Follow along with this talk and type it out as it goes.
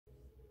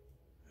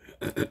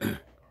I'm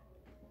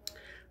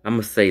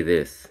going to say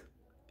this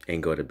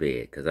and go to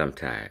bed because I'm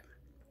tired.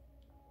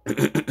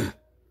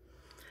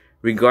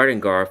 Regarding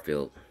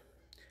Garfield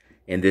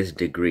and this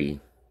degree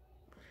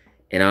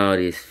and all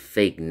these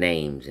fake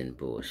names and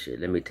bullshit,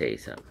 let me tell you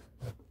something.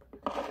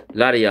 A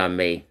lot of y'all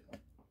may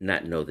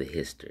not know the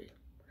history.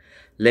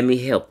 Let me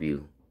help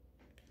you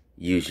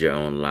use your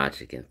own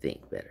logic and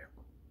think better,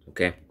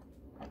 okay?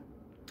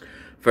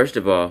 First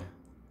of all,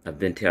 I've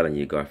been telling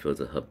you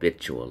Garfield's a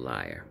habitual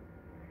liar.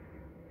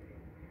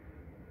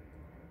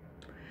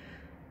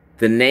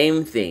 The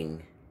name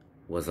thing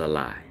was a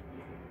lie.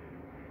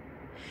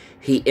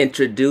 He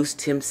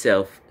introduced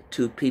himself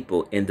to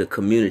people in the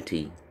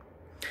community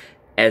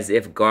as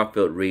if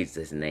Garfield reads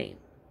his name.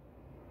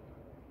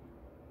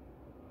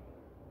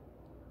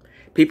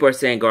 People are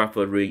saying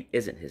Garfield Reid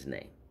isn't his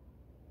name.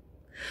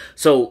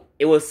 So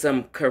it was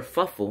some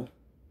kerfuffle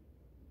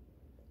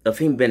of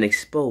him being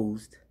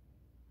exposed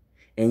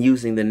and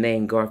using the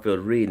name Garfield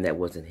Reid, and that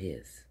wasn't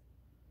his.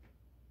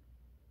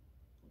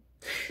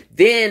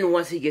 Then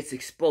once he gets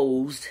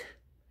exposed,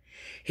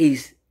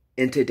 he's,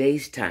 in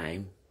today's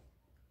time,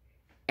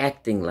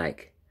 acting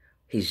like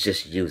he's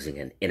just using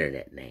an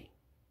internet name.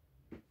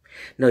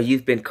 No,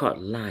 you've been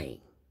caught lying.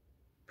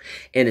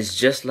 And it's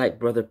just like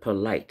Brother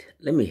Polite.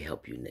 Let me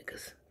help you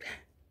niggas.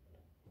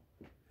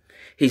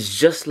 He's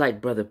just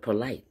like Brother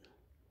Polite.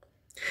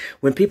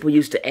 When people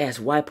used to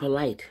ask why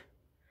Polite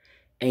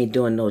ain't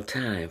doing no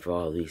time for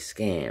all these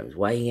scams,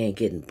 why he ain't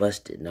getting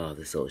busted and all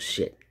this old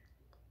shit,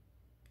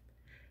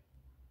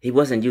 he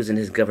wasn't using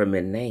his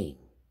government name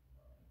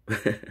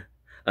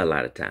a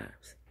lot of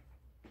times,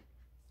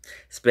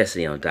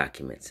 especially on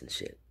documents and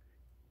shit.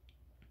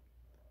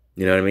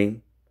 You know what I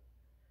mean?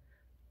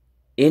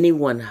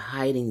 Anyone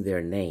hiding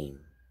their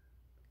name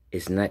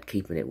is not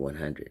keeping it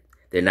 100.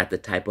 They're not the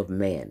type of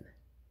man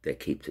that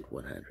keeps it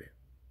 100.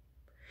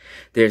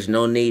 There's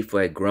no need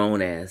for a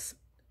grown-ass,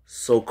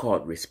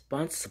 so-called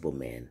responsible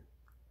man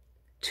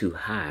to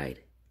hide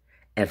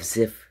as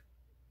if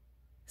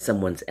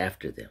someone's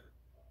after them.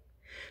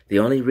 The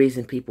only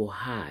reason people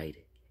hide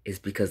is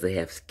because they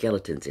have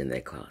skeletons in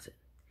their closet,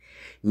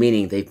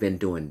 meaning they've been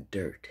doing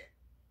dirt.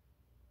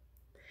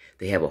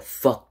 They have a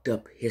fucked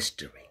up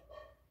history,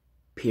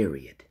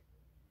 period.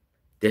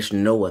 There's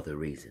no other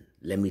reason.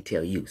 Let me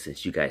tell you,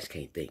 since you guys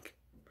can't think.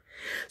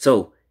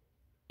 So,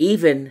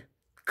 even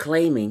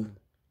claiming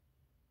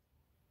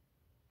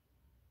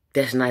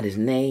that's not his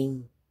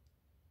name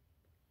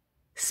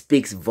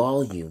speaks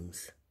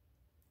volumes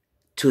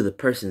to the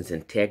person's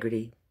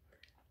integrity,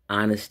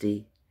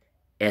 honesty,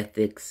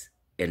 ethics,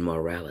 and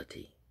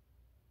morality.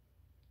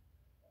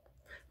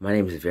 My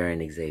name is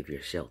Varian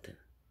Xavier Shelton.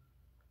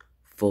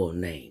 Full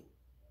name.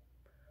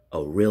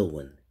 A real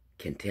one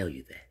can tell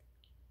you that.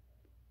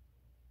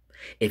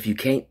 If you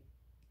can't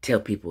tell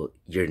people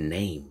your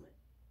name,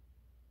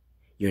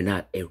 you're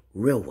not a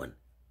real one,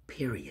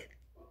 period.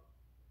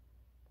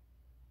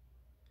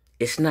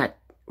 It's not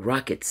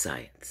rocket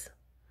science.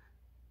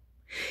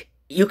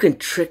 You can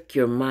trick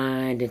your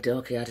mind into,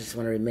 okay, I just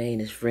want to remain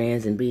as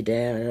friends and be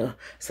down,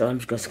 so I'm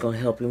just going to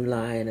help him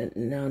lie. And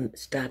no,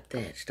 stop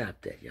that,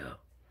 y'all.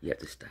 You have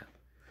to stop.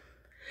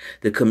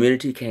 The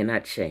community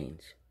cannot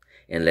change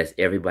unless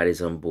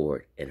everybody's on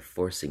board and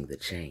forcing the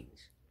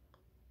change.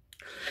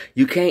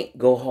 You can't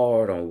go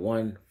hard on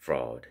one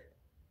fraud,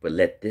 but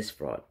let this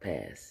fraud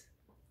pass.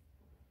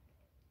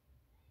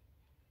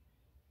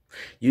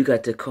 You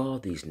got to call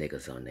these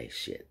niggas on their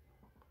shit.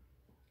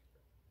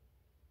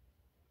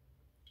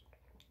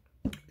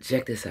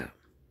 Check this out.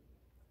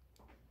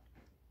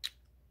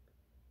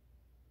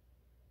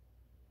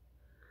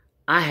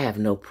 I have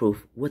no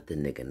proof what the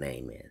nigga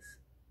name is.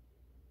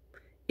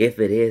 If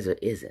it is or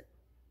isn't.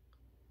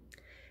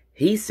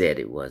 He said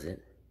it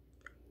wasn't.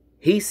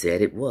 He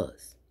said it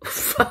was.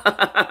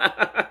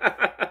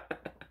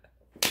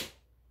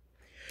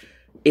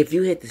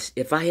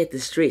 If I hit the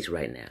streets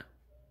right now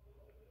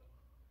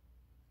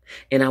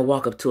and I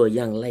walk up to a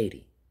young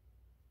lady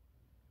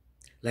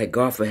like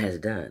Garfield has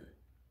done,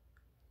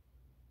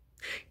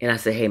 and I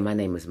say, hey, my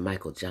name is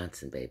Michael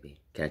Johnson, baby.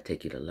 Can I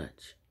take you to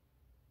lunch?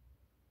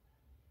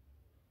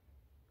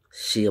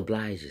 She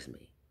obliges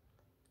me.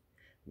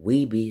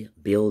 We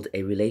build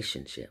a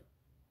relationship.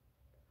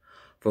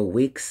 For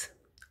weeks,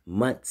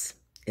 months,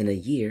 and a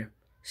year,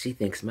 she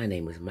thinks my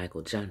name is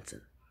Michael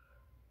Johnson.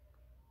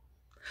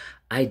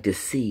 I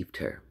deceived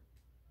her.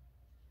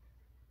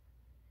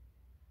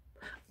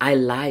 I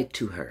lied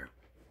to her.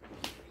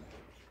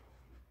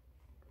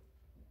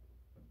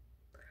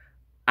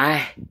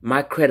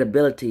 My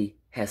credibility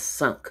has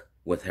sunk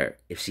with her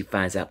if she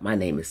finds out my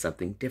name is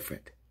something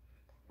different.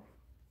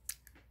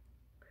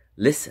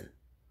 Listen,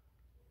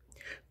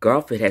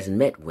 Garfield has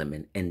met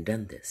women and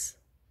done this.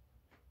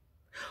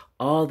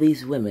 All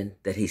these women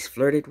that he's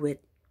flirted with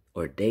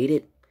or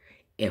dated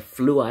and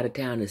flew out of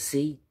town to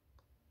see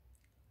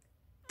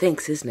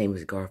thinks his name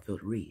is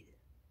Garfield Reid.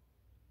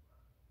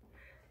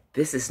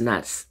 This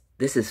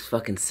is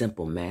fucking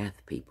simple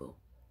math, people.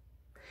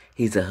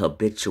 He's a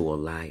habitual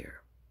liar.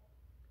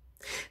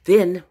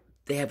 Then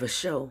they have a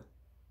show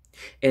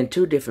And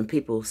two different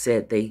people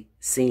said they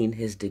seen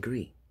his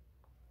degree.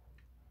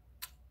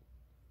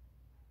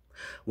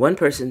 One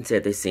person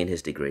said they seen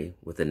his degree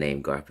with the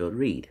name Garfield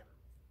Reid.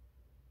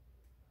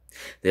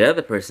 The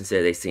other person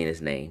said they seen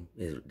his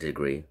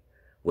degree,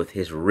 with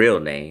his real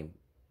name,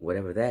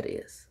 whatever that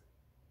is.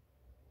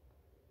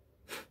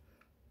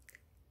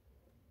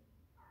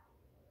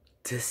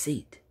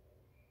 Deceit.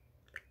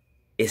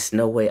 It's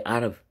no way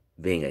out of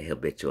being a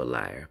habitual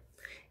liar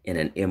and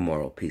an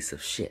immoral piece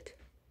of shit.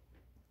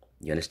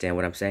 You understand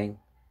what I'm saying?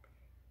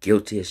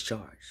 Guilty as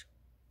charged.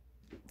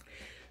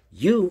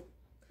 You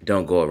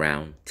don't go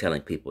around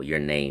telling people your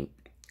name.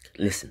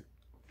 Listen,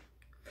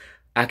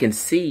 I can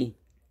see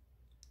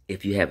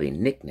if you have a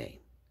nickname.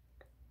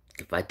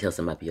 If I tell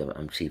somebody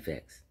I'm Chief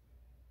X,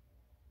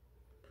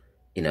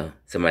 you know,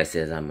 somebody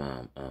says I'm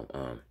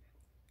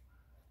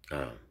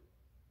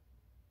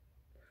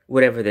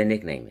whatever their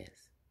nickname is.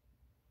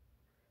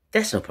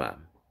 That's no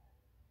problem.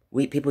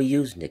 People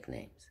use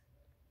nicknames.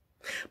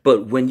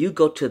 But when you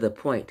go to the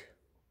point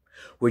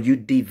where you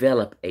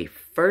develop a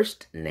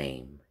first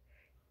name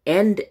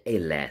and a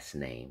last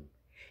name,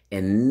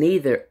 and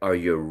neither are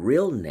your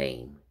real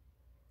name,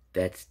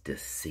 that's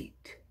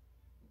deceit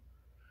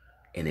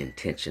and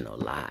intentional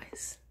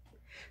lies.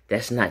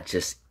 That's not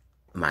just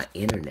my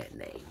internet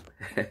name.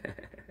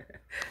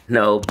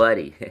 No,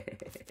 buddy.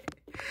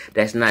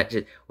 That's not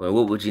just, well,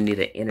 what would you need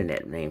an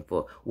internet name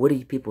for? What are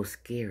you people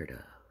scared of?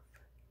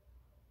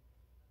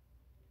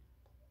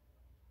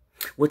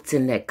 What's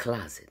in that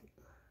closet?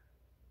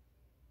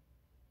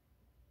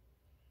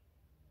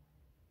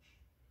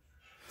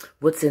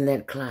 What's in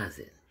that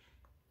closet?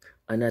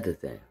 Another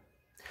thing.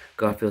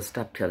 Garfield,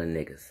 stop telling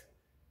niggas.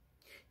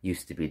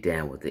 Used to be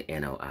down with the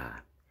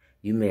NOI.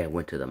 You may have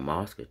went to the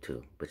mosque or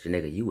two, but your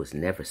nigga, you was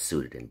never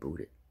suited and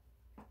booted.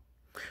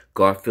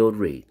 Garfield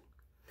Reid,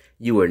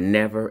 you were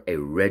never a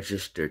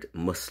registered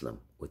Muslim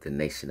with the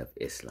Nation of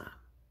Islam.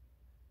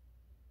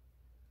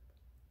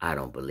 I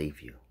don't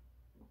believe you.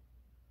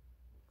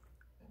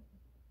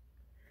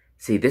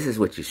 See, this is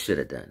what you should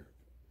have done.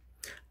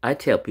 I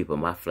tell people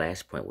my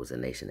flashpoint was the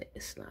Nation of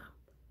Islam.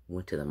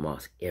 Went to the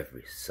mosque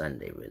every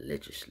Sunday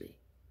religiously.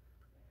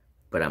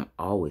 But I'm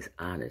always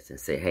honest and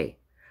say, hey,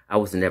 I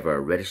was never a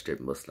registered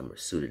Muslim or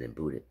suited and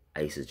booted.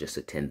 I used to just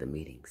attend the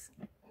meetings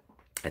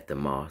at the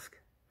mosque.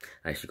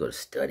 I used to go to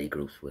study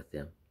groups with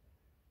them.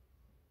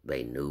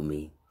 They knew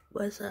me.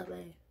 What's up,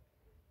 man?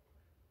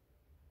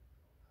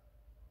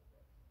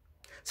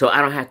 So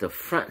I don't have to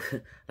front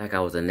like I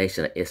was a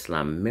Nation of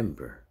Islam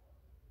member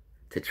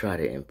to try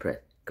to impress.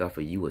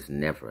 Garfield, you was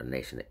never a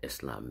Nation of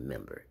Islam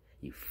member,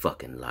 you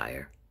fucking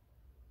liar.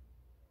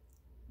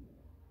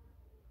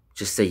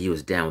 Just say you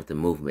was down with the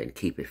movement and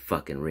keep it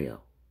fucking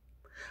real.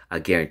 I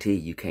guarantee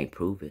you can't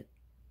prove it.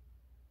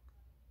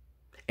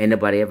 Ain't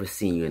nobody ever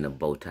seen you in a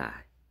bow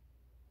tie.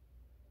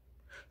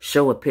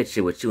 Show a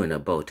picture with you in a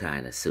bow tie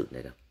and a suit,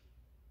 nigga.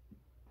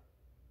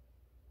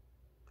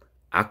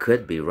 I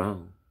could be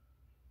wrong.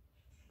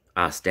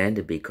 I'll stand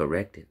to be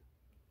corrected.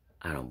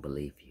 I don't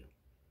believe you.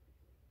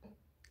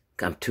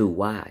 I'm too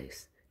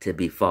wise to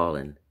be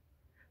fallen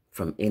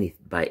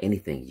by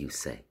anything you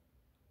say.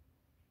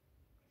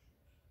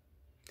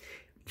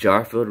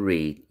 Garfield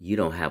Reid, you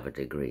don't have a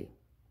degree.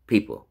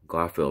 People,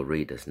 Garfield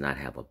Reid does not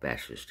have a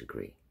bachelor's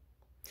degree.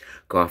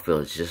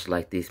 Garfield is just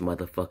like these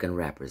motherfucking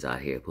rappers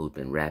out here who've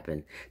been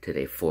rapping till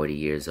they're 40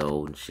 years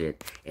old and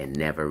shit and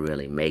never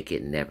really make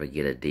it, never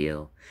get a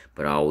deal,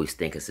 but always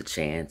think it's a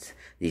chance.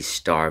 These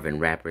starving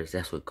rappers,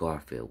 that's what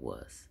Garfield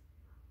was.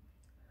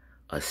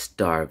 A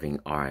starving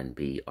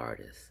R&B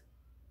artist.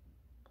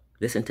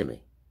 Listen to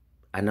me.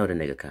 I know the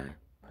nigga kind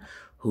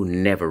who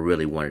never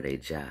really wanted a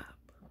job.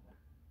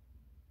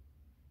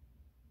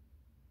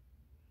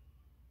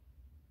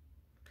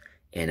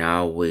 And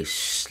always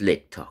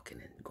slick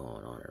talking and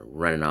going on and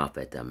running off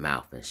at the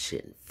mouth and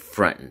shit and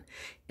fronting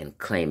and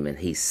claiming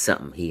he's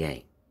something he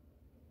ain't.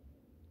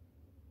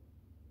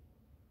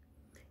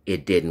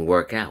 It didn't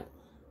work out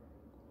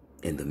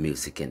in the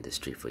music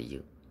industry for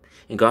you.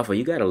 And Garfield,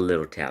 you got a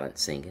little talent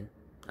singing.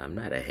 I'm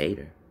not a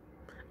hater.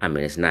 I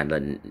mean, it's not,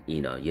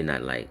 you know, you're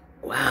not like,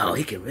 wow,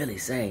 he can really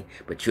sing,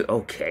 but you're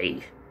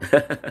okay.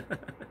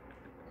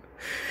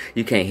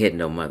 You can't hit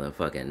no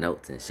motherfucking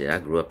notes and shit. I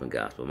grew up in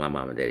gospel. My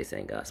mom and daddy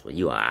sang gospel.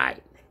 You all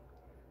right.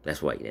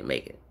 That's why you didn't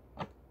make it.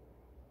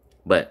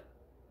 But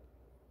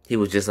he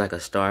was just like a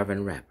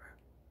starving rapper.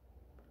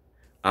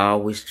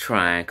 Always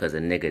trying because a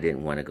nigga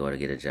didn't want to go to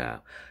get a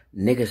job.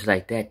 Niggas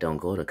like that don't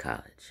go to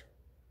college.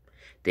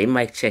 They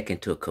might check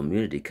into a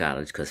community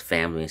college because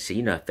family and shit.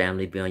 You know,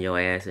 family be on your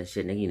ass and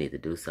shit. Nigga, you need to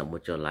do something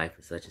with your life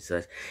and such.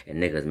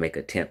 And niggas make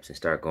attempts and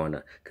start going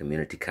to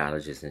community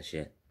colleges and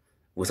shit.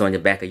 What's on the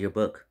back of your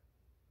book?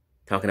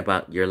 Talking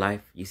about your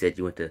life? You said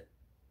you went to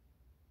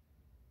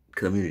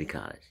community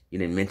college. You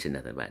didn't mention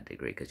nothing about a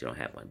degree because you don't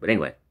have one. But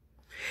anyway,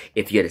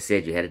 if you had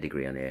said you had a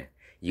degree on there,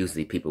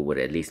 usually people would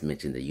at least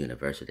mention the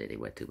university they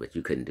went to. But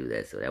you couldn't do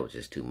that, so that was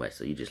just too much.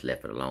 So you just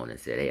left it alone and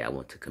said, hey, I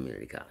went to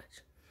community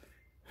college.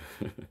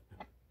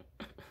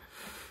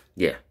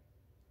 Yeah.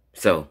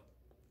 So,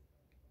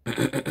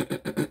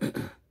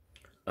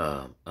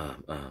 Um,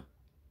 um, um,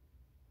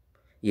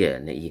 yeah,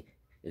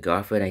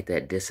 Garfield ain't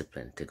that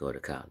disciplined to go to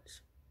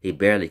college. He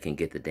barely can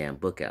get the damn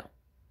book out.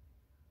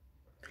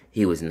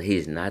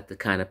 He's not the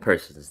kind of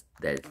person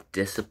that's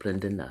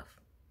disciplined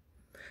enough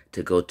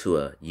to go to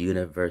a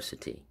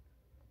university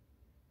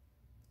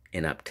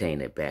and obtain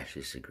a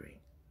bachelor's degree.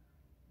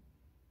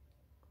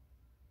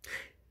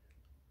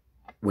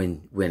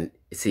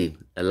 See,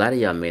 a lot of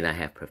y'all may not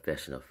have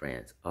professional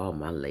friends. All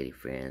my lady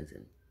friends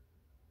and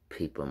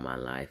people in my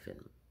life,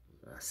 and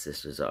my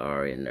sisters are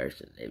already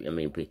nurses. I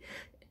mean,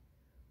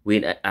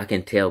 I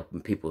can tell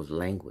people's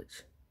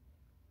language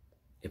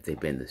if they've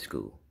been to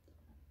school.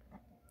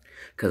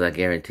 Because I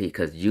guarantee,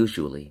 because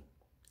usually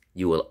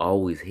you will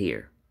always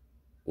hear,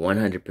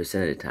 100%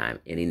 of the time,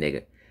 any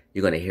nigga,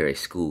 you're going to hear a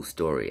school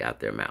story out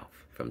their mouth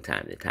from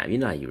time to time. You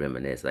know how you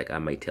reminisce. Like, I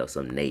may tell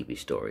some Navy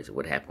stories of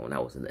what happened when I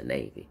was in the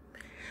Navy.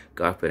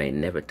 Garfield ain't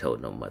never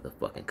told no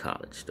motherfucking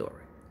college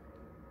story.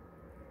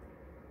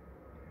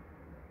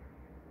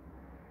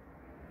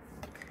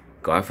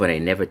 Garfield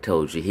ain't never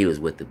told you he was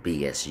with the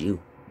BSU.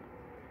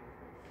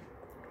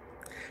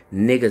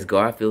 Niggas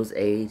Garfield's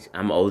age,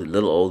 I'm a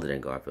little older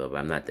than Garfield, but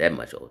I'm not that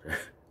much older.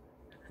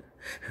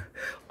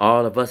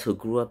 All of us who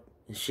grew up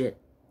and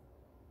shit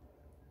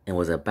and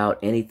was about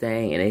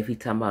anything, and if he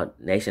talking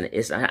about nation,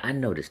 I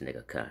know this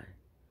nigga kind.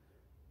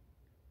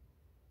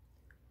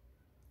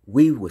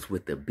 We was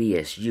with the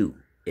BSU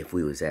if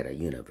we was at a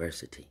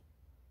university.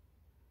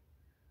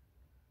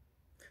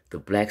 The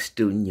Black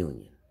Student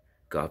Union.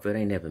 Garfield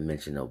ain't never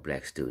mentioned no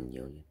Black Student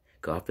Union.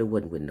 Garfield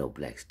wasn't with no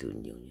Black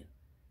Student Union.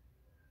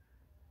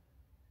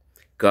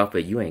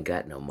 Garfield, you ain't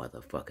got no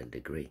motherfucking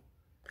degree.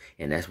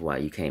 And that's why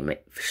you can't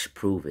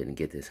prove it and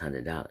get this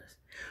 $100.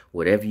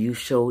 Whatever you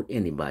showed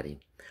anybody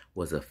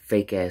was a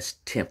fake-ass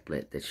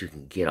template that you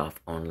can get off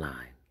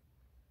online.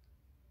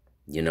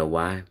 You know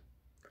why?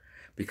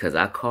 Because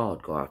I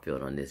called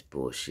Garfield on this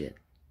bullshit,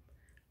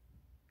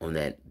 on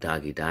that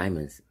Doggy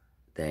Diamonds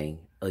thing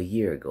a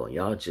year ago.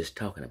 Y'all just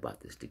talking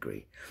about this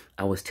degree.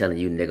 I was telling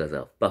you niggas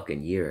a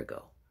fucking year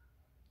ago,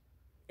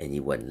 and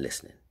you wasn't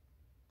listening.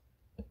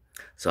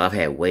 So I've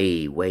had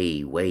way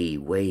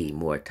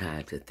more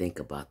time to think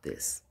about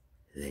this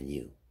than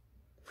you.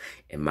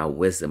 And my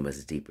wisdom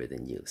is deeper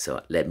than you.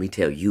 So let me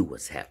tell you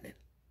what's happening.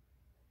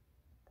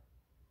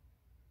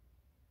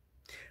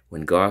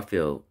 When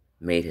Garfield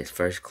made his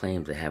first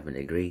claim to having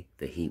a degree,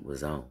 the heat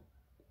was on.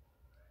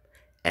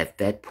 At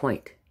that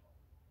point,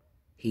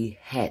 he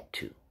had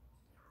to,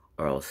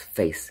 or else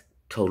face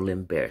total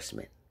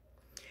embarrassment.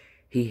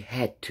 He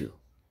had to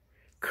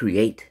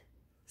create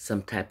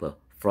some type of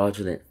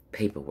fraudulent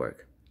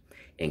paperwork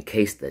in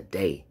case the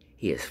day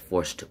he is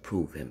forced to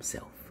prove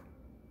himself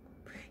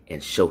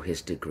and show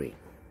his degree.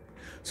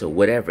 So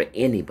whatever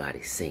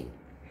anybody's seen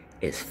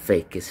is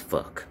fake as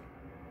fuck.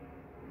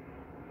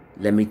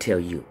 Let me tell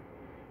you.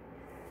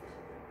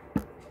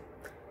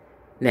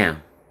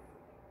 Now,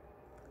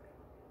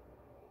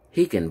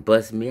 he can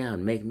bust me out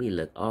and make me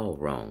look all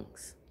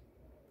wrongs.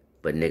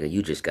 But nigga,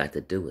 you just got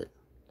to do it.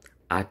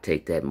 I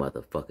take that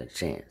motherfucking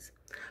chance.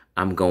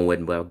 I'm going with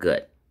my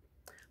gut.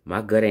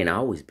 My gut ain't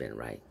always been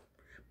right.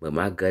 But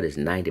my gut is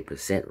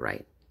 90%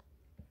 right.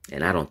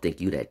 And I don't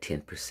think you that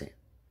 10%.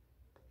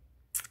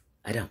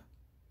 I don't.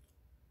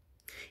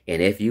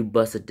 And if you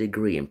bust a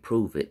degree and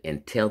prove it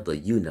and tell the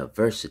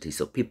university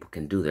so people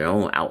can do their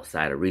own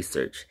outside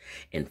research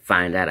and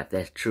find out if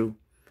that's true,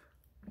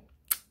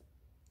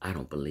 I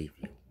don't believe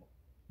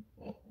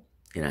you.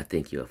 And I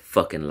think you're a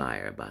fucking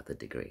liar about the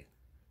degree.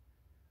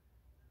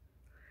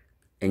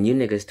 And you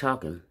niggas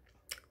talking,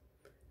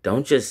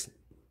 don't just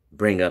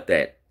bring up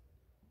that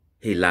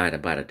he lied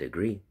about a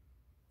degree.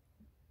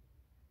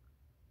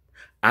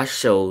 I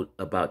showed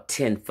about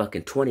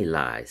 20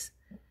 lies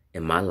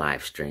in my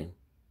live stream.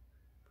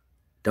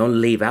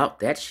 Don't leave out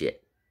that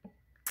shit.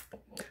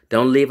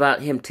 Don't leave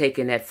out him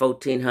taking that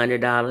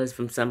 $1,400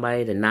 from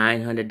somebody to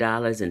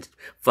 $900 and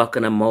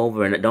fucking them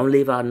over. And don't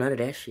leave out none of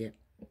that shit.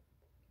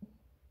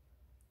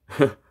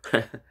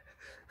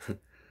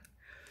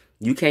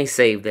 You can't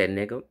save that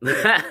nigga.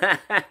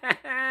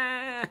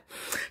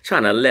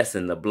 Trying to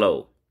lessen the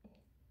blow.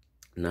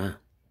 Nah.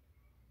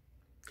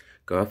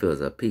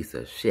 Garfield's a piece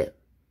of shit.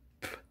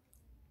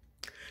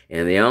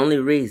 And the only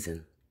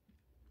reason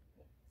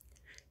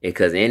is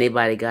because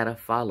anybody got a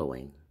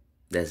following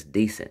that's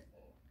decent.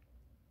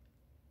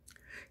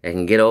 They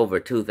can get over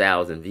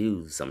 2,000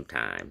 views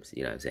sometimes.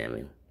 You know what I'm saying? I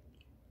mean,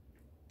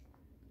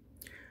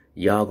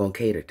 y'all gonna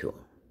cater to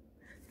them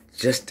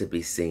just to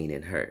be seen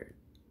and heard.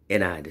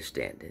 And I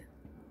understand it.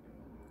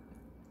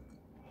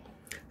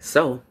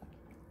 So,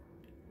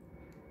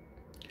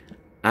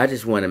 I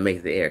just want to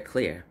make the air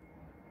clear.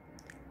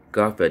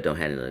 Garfield don't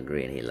have no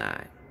degree and he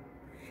lied.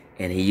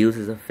 And he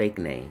uses a fake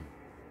name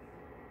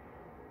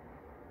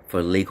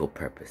for legal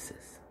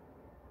purposes.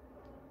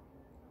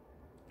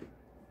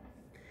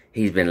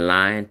 He's been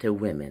lying to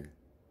women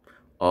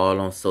all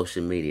on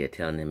social media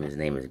telling them his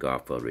name is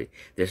Garfield Reid.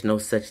 There's no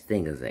such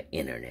thing as an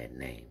internet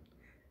name.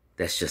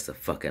 That's just a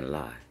fucking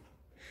lie.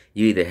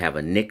 You either have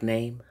a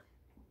nickname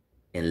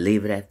and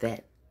leave it at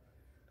that,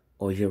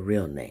 or your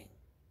real name.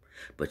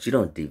 But you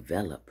don't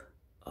develop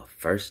a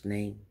first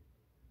name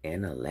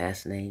and a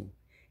last name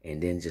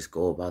and then just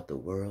go about the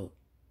world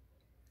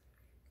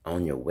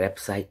on your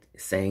website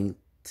saying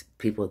to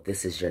people,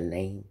 this is your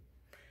name.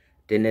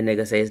 Didn't the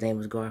nigga say his name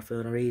was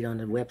Garfield and Reid on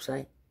the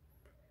website?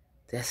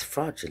 That's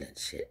fraudulent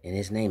shit. And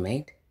his name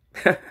ain't.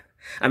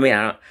 I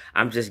mean,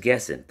 I'm just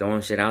guessing,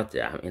 throwing shit out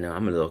there.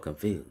 I'm a little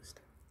confused.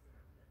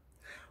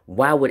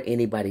 Why would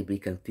anybody be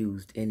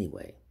confused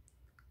anyway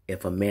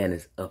if a man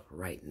is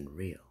upright and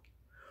real?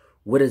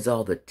 What is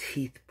all the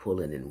teeth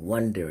pulling and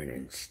wondering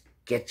and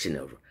sketching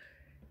over?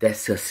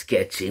 That's a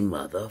sketchy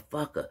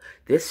motherfucker.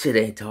 This shit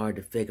ain't hard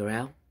to figure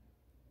out.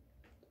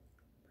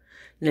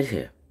 Listen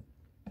here.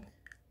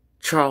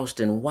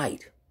 Charleston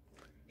White.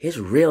 His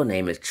real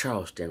name is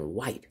Charleston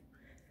White.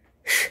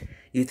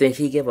 You think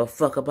he give a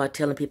fuck about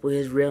telling people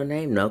his real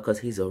name? No, because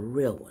he's a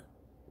real one,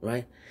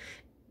 right?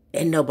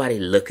 Ain't nobody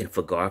looking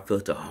for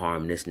Garfield to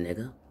harm this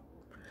nigga.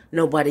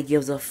 Nobody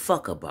gives a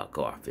fuck about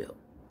Garfield.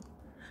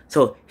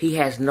 So he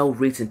has no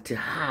reason to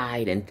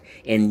hide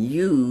and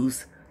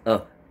use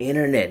a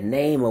internet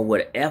name or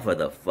whatever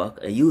the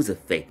fuck, or use a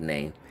fake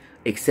name,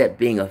 except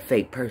being a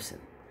fake person.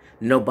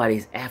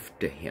 Nobody's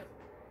after him.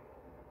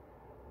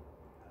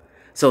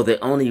 So the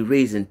only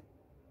reason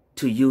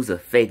to use a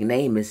fake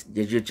name is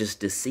that you're just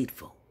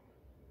deceitful.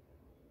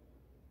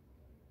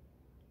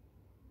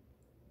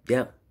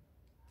 Yep.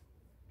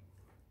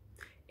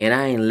 And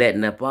I ain't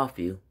letting up off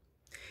you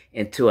I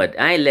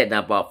ain't letting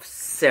up off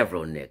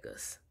several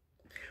niggas.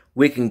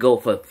 We can go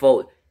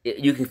for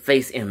you can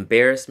face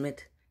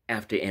embarrassment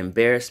after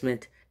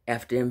embarrassment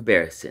after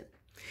embarrassment.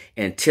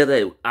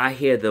 Until I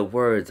hear the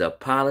words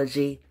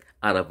apology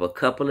out of a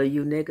couple of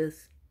you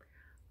niggas,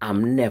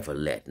 I'm never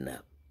letting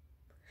up.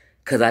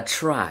 Because I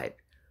tried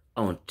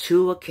on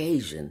 2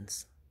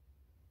 occasions.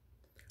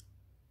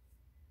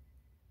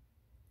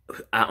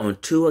 On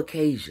 2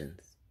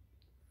 occasions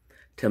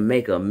to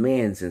make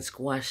amends and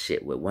squash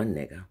shit with one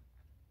nigga.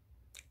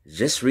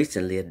 Just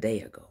recently, a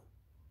day ago.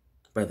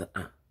 Brother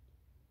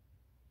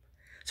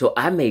So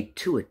I made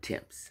 2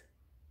 attempts.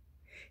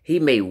 He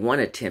made 1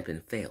 attempt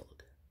and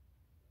failed.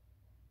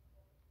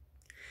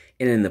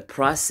 And in the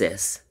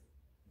process,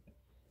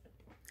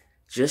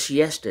 just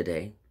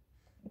yesterday,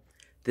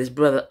 this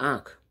brother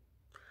Ankh,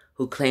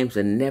 who claims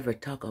to never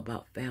talk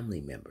about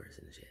family members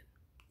and shit.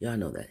 Y'all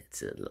know that.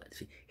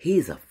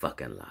 He's a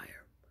fucking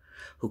liar.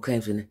 Who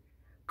claims to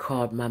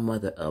called my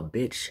mother a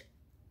bitch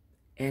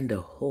and a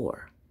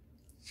whore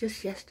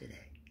just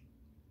yesterday.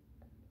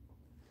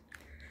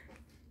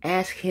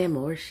 Ask him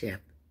or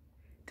Chef,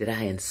 did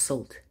I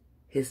insult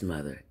his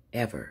mother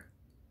ever,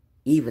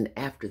 even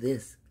after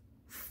this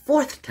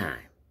 4th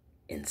time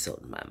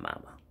insulting my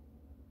mama?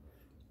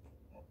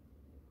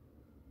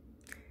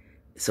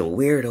 Some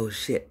weirdo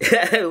shit.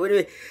 What do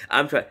you mean?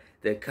 I'm trying.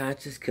 The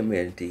conscious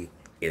community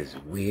is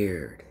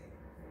weird.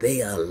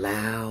 They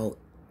allow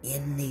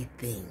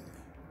anything.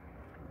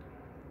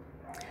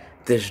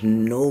 There's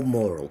no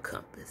moral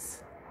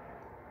compass.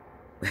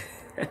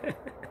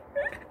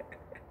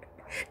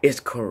 It's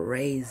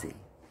crazy.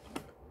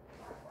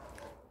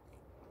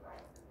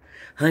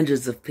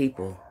 Hundreds of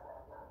people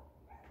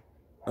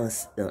on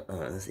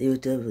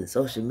YouTube and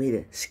social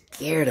media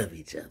scared of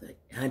each other.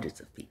 Hundreds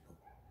of people.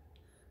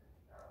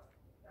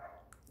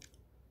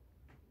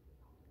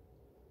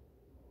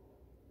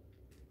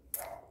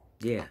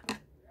 Yeah.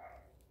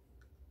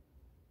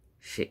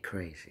 Shit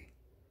crazy.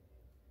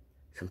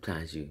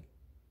 Sometimes you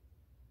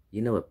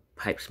know what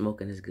pipe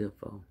smoking is good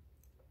for?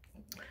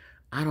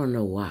 I don't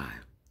know why.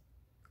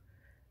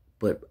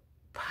 But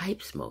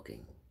pipe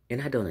smoking,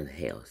 and I don't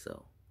inhale,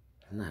 so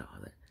not all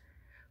that.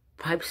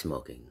 Pipe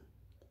smoking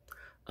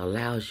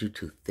allows you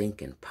to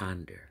think and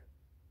ponder.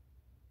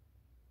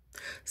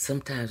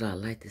 Sometimes I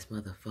light this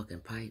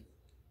motherfucking pipe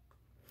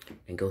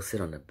and go sit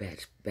on the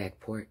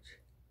back porch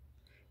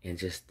and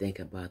just think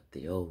about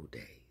the old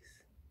days.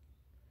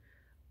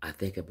 I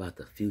think about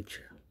the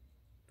future,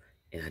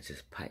 and I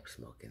just pipe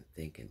smoke and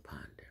think and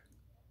ponder.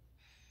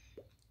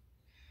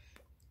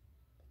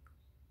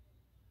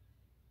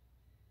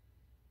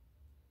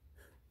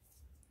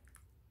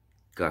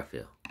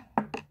 Garfield,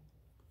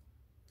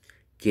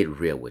 get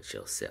real with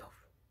yourself.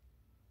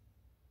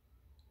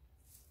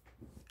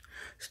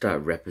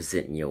 Start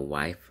representing your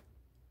wife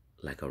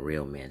like a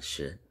real man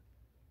should.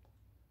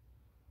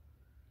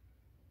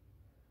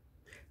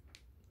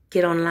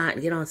 Get online,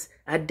 get on.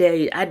 I dare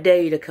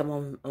you to come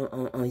on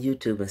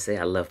YouTube and say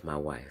I love my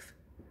wife.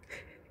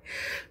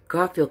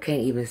 Garfield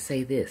can't even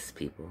say this,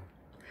 people.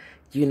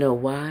 You know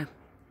why?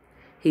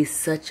 He's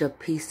such a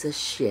piece of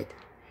shit.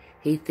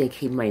 He think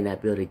he might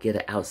not be able to get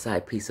an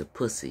outside piece of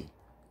pussy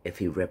if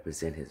he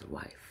represent his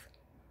wife.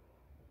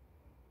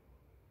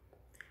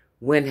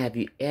 When have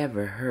you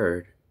ever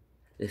heard,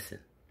 listen,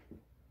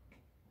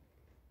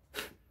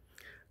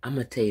 I'm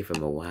going to tell you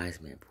from a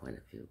wise man point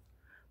of view,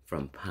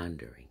 from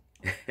pondering.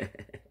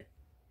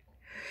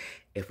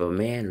 If a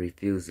man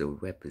refuses to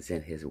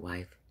represent his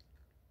wife,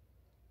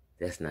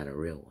 that's not a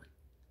real one.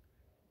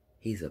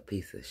 He's a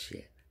piece of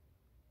shit.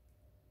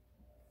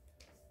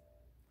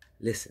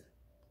 Listen.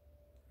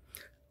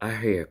 I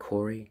hear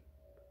Corey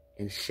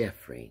and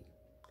Chef Reid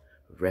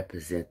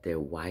represent their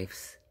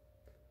wives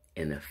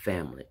and the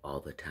family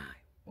all the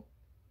time.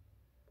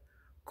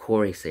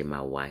 Corey say my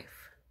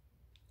wife.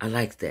 I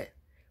like that.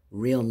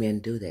 Real men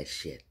do that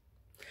shit.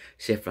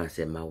 Chef Reid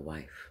said my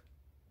wife.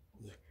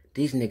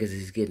 These niggas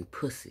is getting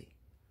pussy.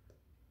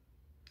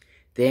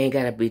 They ain't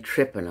gotta be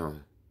tripping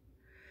on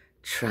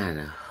trying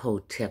to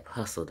hotep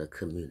hustle the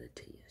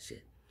community and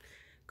shit.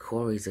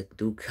 Corey's a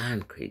do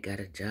concrete, got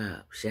a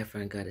job. Chef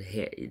Reid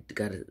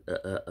got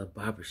a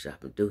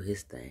barbershop and do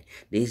his thing.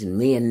 These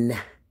men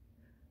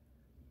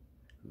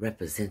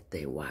represent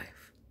their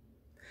wife.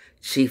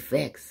 Chief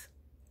X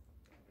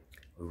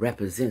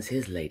represents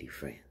his lady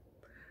friend.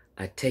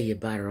 I tell you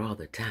about her all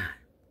the time.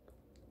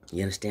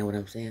 You understand what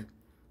I'm saying?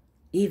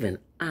 Even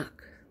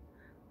Ankh,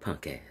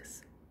 punk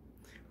ass,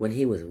 when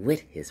he was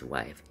with his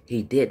wife,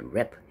 he did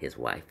rep his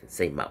wife and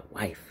say my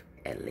wife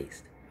at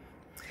least.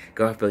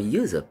 Garfield,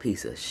 you's a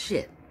piece of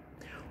shit.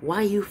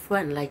 Why you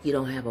fronting like you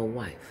don't have a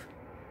wife?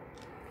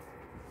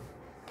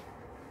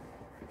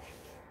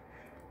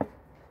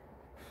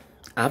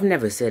 I've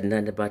never said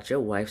nothing about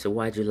your wife, so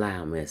why'd you lie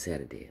on me and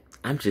said it did?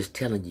 I'm just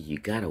telling you, you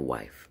got a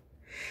wife.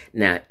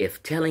 Now,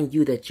 if telling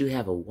you that you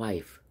have a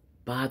wife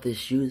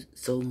bothers you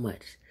so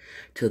much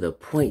to the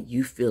point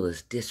you feel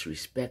is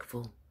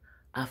disrespectful,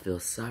 I feel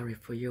sorry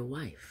for your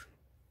wife.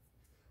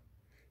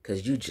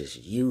 Because you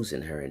just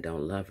using her and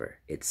don't love her,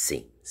 it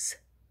seems.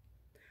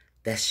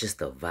 That's just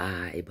the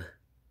vibe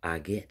I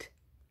get.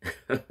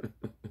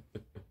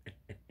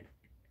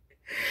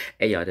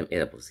 Hey, y'all, them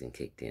edibles getting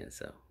kicked in,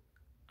 so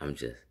I'm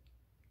just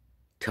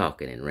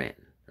talking and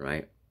ranting,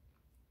 right?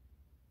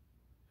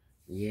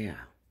 Yeah.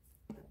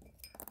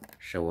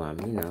 So,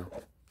 you know,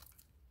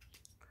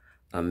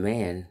 a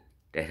man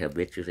that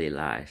habitually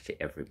lies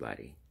to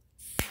everybody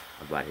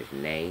about his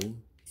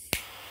name,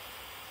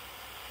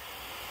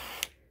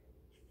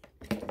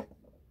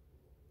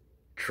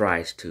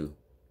 tries to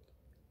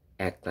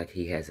act like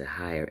he has a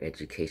higher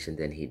education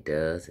than he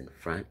does in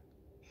front,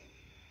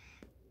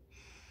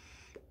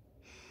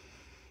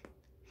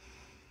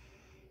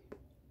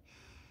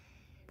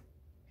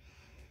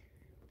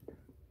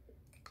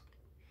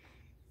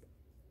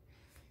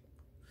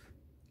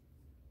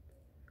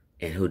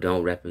 and who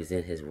don't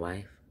represent his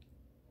wife.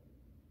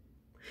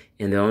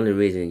 And the only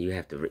reason you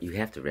have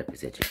to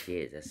represent your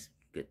kids, that's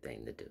a good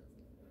thing to do.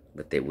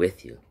 But they're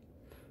with you.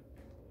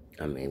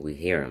 I mean, we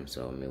hear them,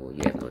 so I mean, well,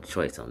 you have no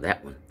choice on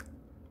that one.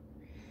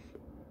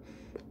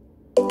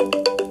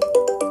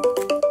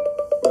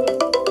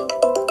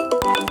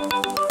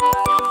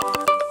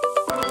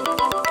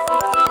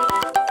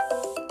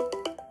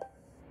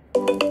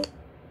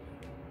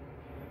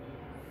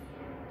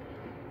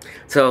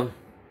 So,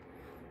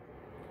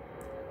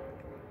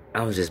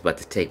 I was just about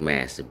to take my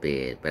ass to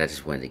bed, but I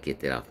just wanted to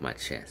get that off my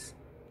chest.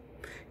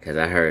 Because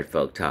I heard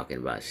folk talking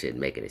about shit,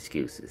 making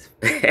excuses.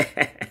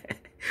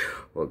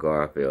 Well,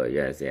 Garfield, you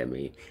understand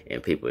me?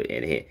 And people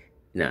in here.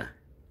 Nah,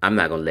 I'm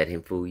not going to let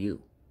him fool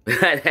you.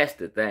 That's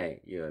the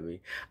thing, you know what I mean?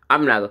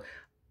 I'm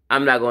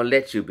not going to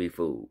let you be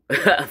fooled,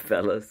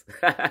 fellas.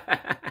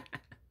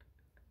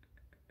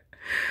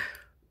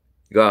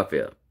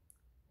 Garfield,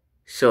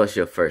 show us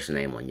your first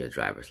name on your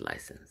driver's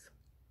license.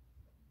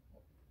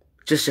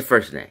 Just your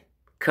first name.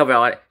 Cover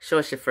all that. Show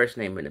us your first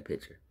name in the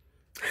picture.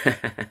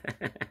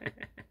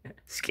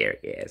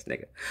 Scary ass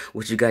nigga.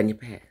 What you got in your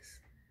past?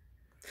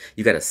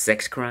 You got a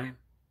sex crime?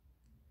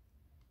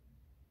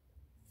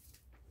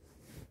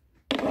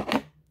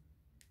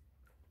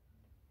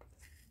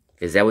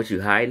 Is that what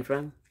you hiding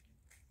from?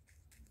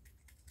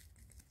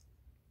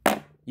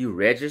 You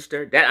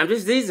registered?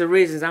 These are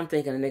reasons I'm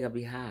thinking a nigga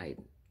be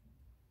hiding.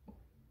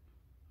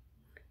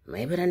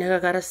 Maybe the nigga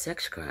got a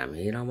sex crime.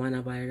 He don't want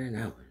nobody to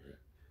know.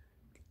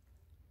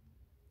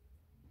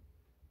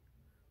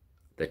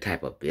 The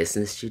type of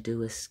business you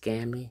do is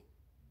scammy.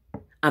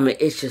 I mean,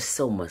 it's just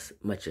so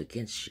much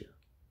against you.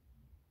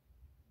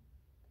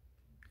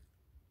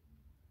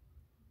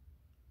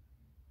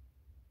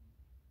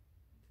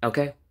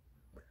 Okay?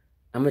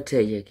 I'm going to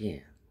tell you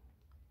again.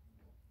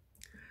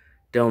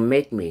 Don't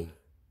make me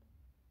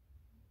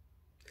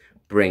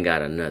bring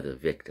out another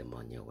victim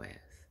on your ass.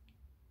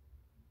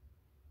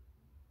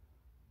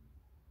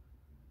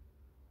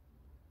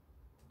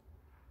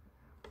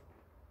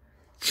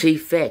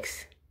 Chief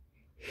X,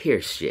 hear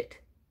shit.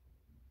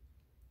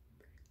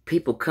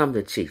 People come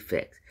to Chief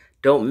X.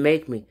 Don't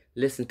make me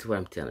listen to what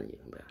I'm telling you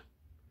about.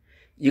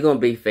 You're going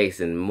to be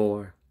facing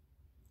more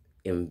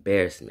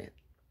embarrassment.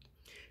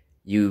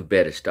 You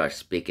better start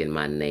speaking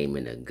my name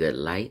in a good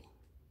light.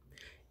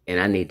 And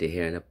I need to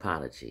hear an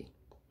apology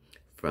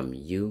from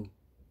you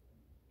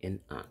and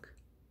Unc.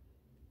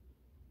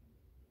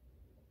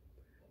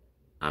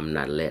 I'm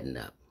not letting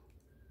up.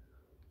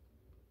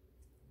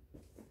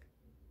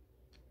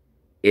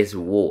 It's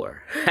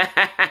war.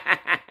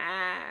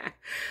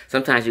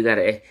 Sometimes you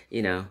gotta,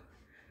 you know,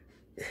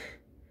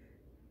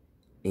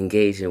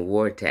 engage in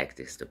war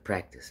tactics to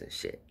practice and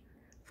shit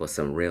for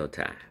some real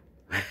time.